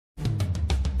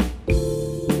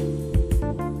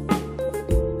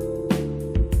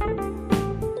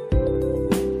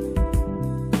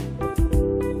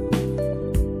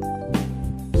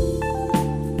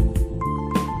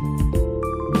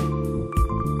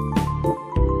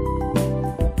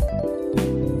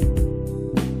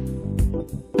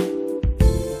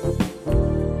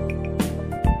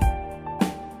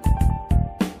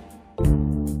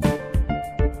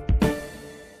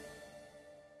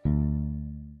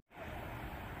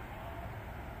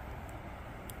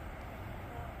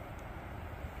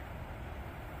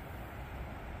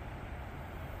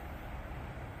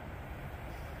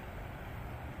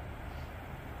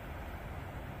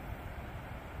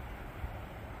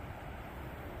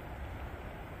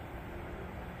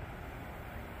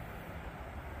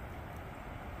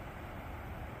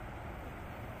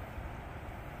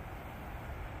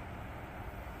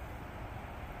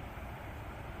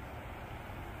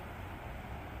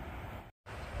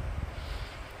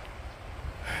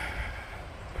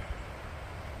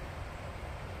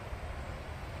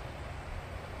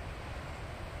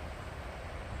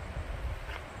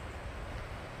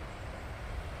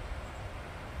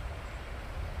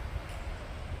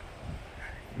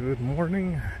Good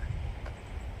morning.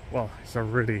 Well, it's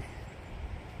already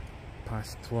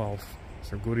past 12,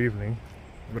 so good evening,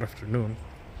 good afternoon.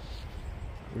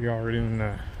 We are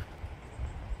in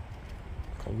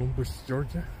Columbus,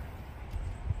 Georgia.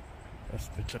 That's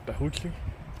the Chattahoochee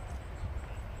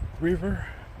River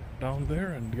down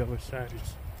there, and the other side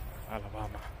is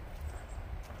Alabama.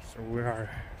 So we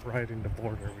are right in the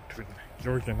border between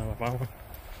Georgia and Alabama.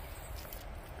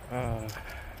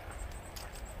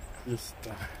 Just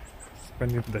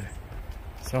spending the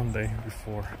Sunday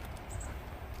before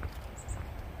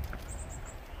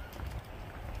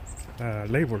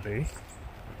Labor Day.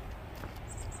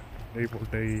 Labor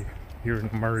Day here in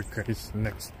America is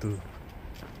next to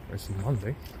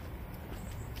Monday.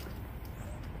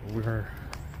 We are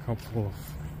a couple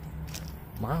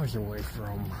of miles away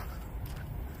from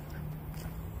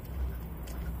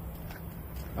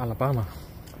Alabama.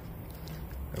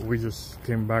 We just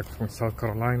came back from South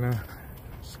Carolina,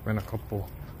 spent a couple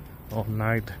all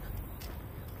night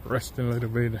resting a little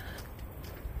bit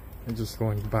and just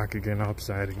going back again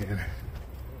outside again.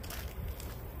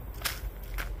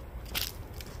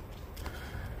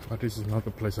 But this is not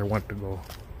the place I want to go.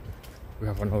 We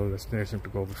have another destination to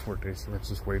go before this, so we're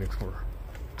just waiting for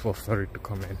 12:30 to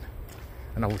come in,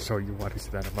 and I will show you what is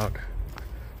that about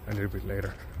a little bit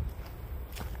later.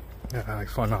 I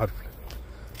found out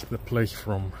the place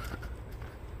from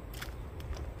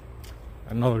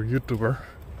another YouTuber.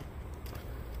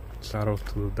 Shout out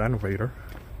to Dan Vader,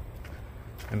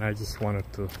 and I just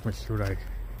wanted to make sure I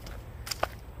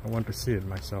want to see it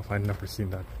myself. I've never seen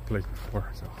that place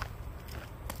before, so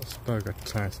I got a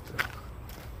chance to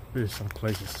visit some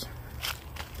places.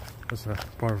 That's a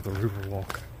part of the river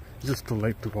walk. It's just too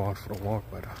late to go out for a walk,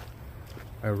 but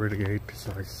I already ate,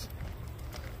 so it's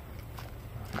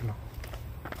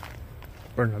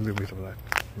burn a little bit of that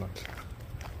lunch.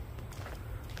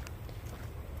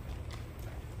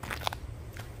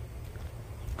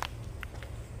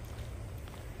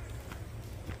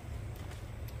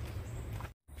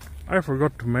 I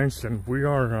forgot to mention, we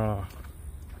are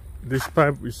this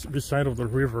side of the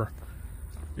river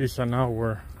is an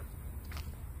hour,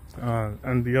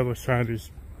 and the other side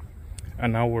is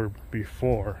an hour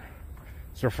before.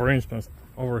 So for instance,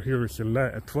 over here is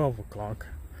 12 o'clock.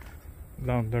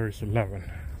 Down there is 11.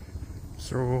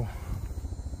 So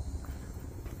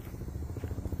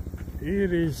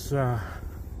it is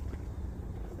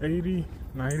 80,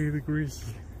 90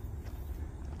 degrees.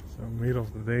 So middle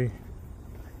of the day.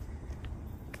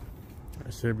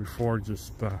 I said before,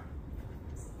 just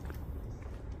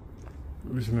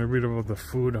listen a bit about the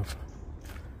food of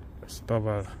stuff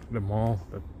at the mall,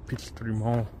 the Peachtree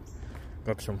Mall.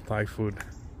 Got some Thai food.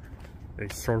 They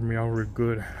served me out real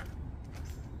good.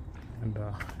 And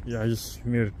yeah, I just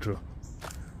needed to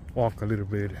walk a little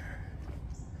bit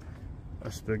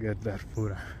just to get that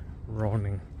food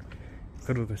running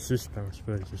through the system,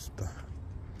 instead of just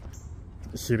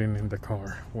sitting in the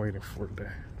car waiting for the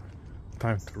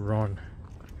time to run.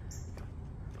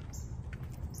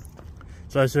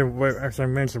 So I said, as I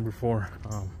mentioned before,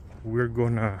 we're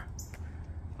gonna,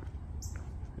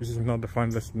 this is not the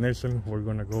final destination, we're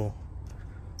gonna go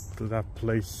to that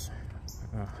place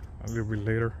a little bit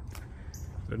later.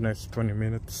 The next 20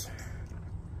 minutes,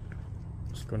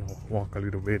 just gonna walk a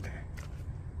little bit.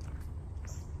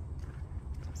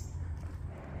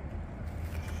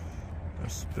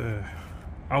 That's the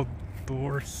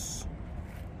outdoors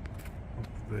of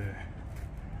the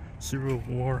Civil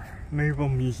War Naval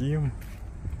Museum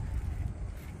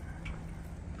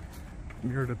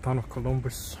near the town of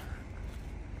Columbus.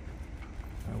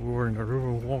 We were in a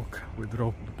river walk. We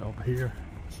drove up here.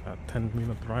 It's a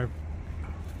 10-minute drive.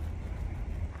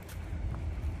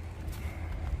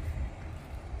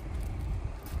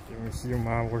 Museum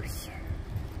hours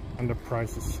and the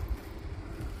prices.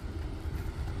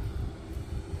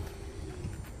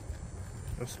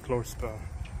 That's close to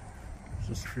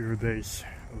just a few days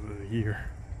of the year.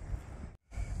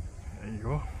 There you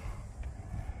go.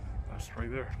 That's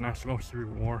right there. National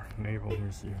Civil War Naval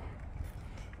Museum.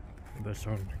 There's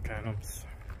some cannons.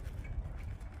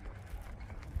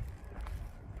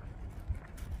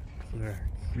 Yeah,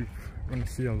 you're gonna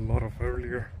see a lot of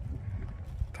earlier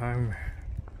time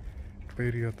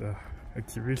video. The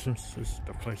exhibitions is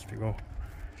the place to go.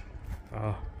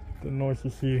 The noise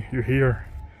you hear,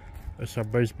 there's a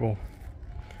baseball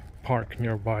park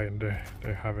nearby, and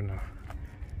they're having a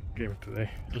game today.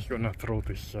 Just gonna throw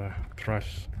this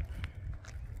trash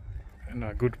in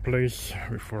a good place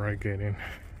before I get in.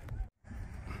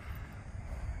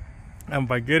 And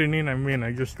by getting in, I mean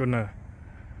I'm just gonna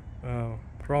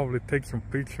probably take some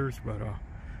pictures, but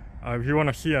if you want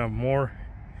to see a more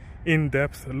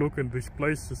in-depth look at this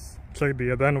place, just check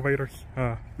the Innovators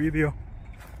video.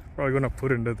 Probably gonna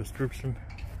put in the description.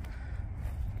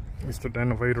 Mr.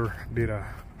 Innovator did a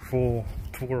full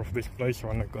tour of this place, so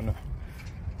I'm not gonna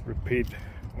repeat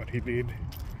what he did.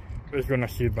 Just gonna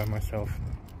see it by myself.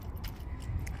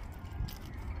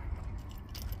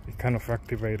 It kind of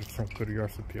activated some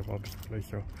curiosity about this place,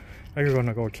 so I'm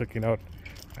gonna go check it out.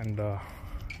 And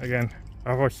again,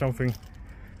 I watched something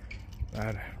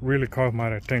that really caught my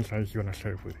attention. I'm just gonna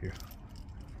share it with you.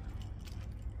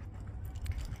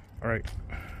 Alright,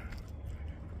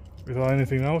 without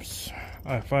anything else,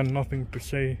 I find nothing to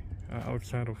say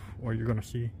outside of what you're gonna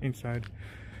see inside.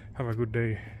 Have a good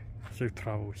day, safe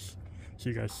travels.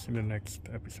 See you guys in the next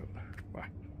episode. Bye.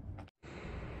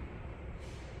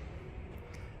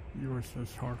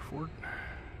 USS Hartford.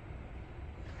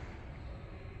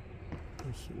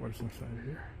 Let's see what's inside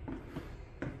here.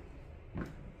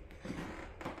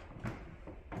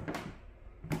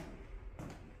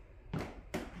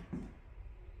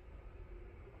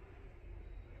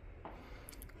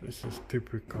 This is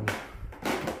typical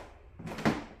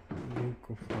look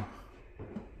of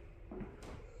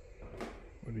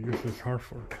what the USS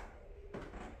Hartford.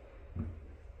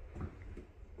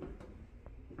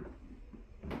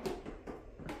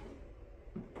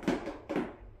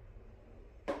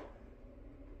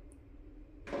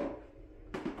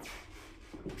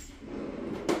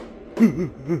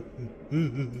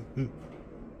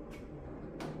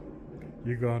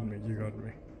 You got me, you got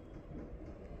me.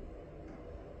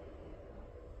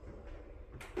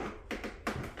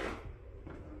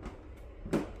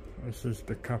 This is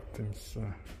the captain's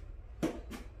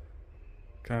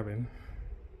cabin,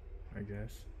 I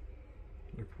guess.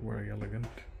 Looks very elegant.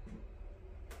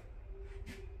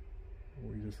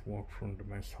 We just walk from the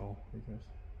mess hall, I guess.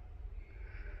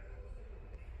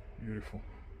 Beautiful.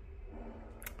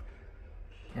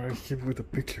 Alright, keep with the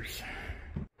pictures.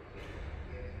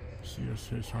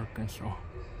 CSS Arkansas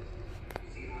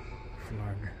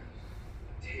flag.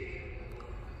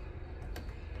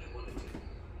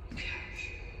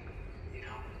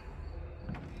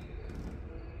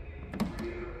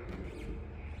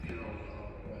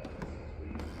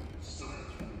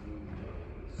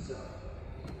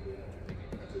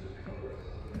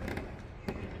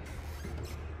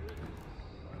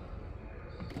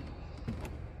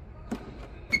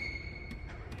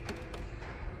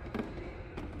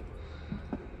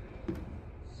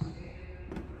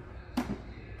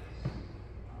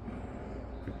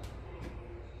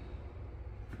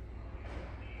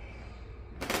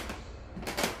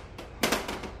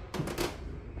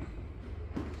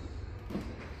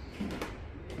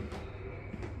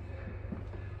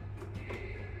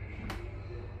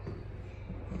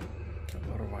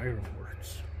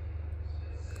 Ironworks.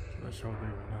 So that's how they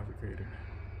were navigating.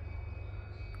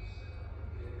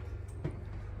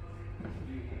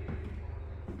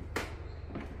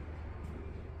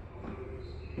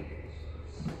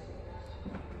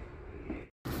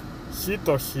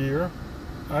 C-TOS here.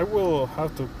 I will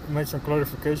have to make some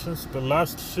clarifications. The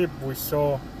last ship we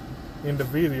saw in the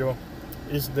video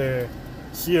is the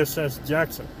CSS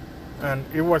Jackson, and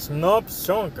it was not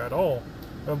sunk at all.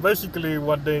 Basically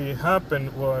what they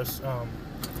happened was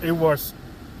it was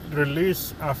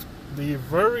released at the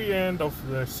very end of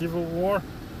the Civil War,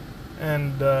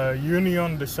 and the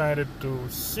Union decided to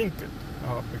sink it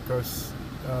because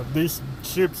these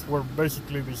ships were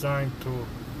basically designed to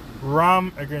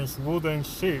ram against wooden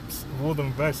ships,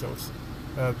 wooden vessels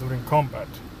during combat.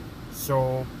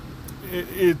 So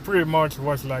it pretty much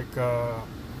was like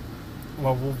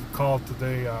what we call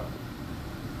today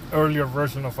earlier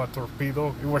version of a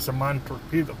torpedo. It was a manned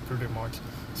torpedo pretty much.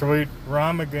 So it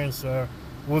rammed against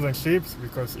wooden ships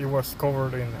because it was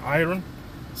covered in iron.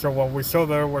 So what we saw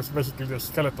there was basically the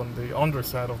skeleton, the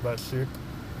underside of that ship,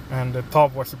 and the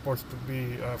top was supposed to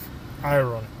be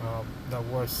iron that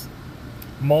was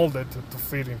molded to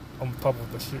fit in on top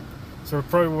of the ship. So it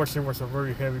probably was a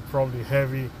very heavy,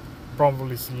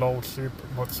 probably slow ship,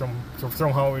 but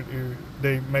somehow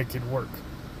they make it work.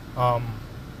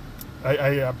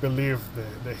 I believe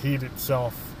the heat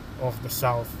itself of the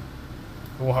South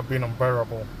will have been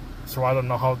unbearable. So I don't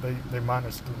know how they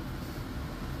managed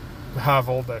to have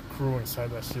all that crew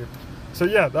inside that ship. So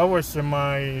yeah, that was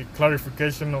my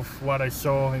clarification of what I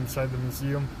saw inside the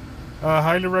museum.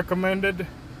 Highly recommended.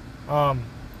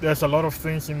 There's a lot of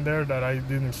things in there that I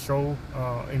didn't show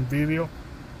in video.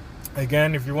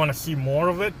 Again, if you want to see more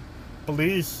of it,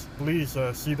 please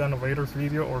see the Innovators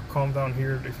video, or come down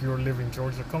here if you live in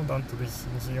Georgia. Come down to this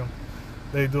museum.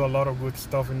 They do a lot of good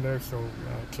stuff in there, so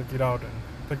check it out. And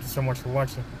thank you so much for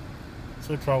watching.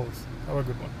 Safe travels. Have a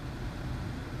good one.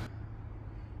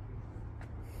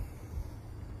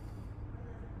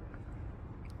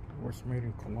 course, made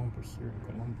in Columbus, here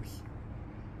in Columbus.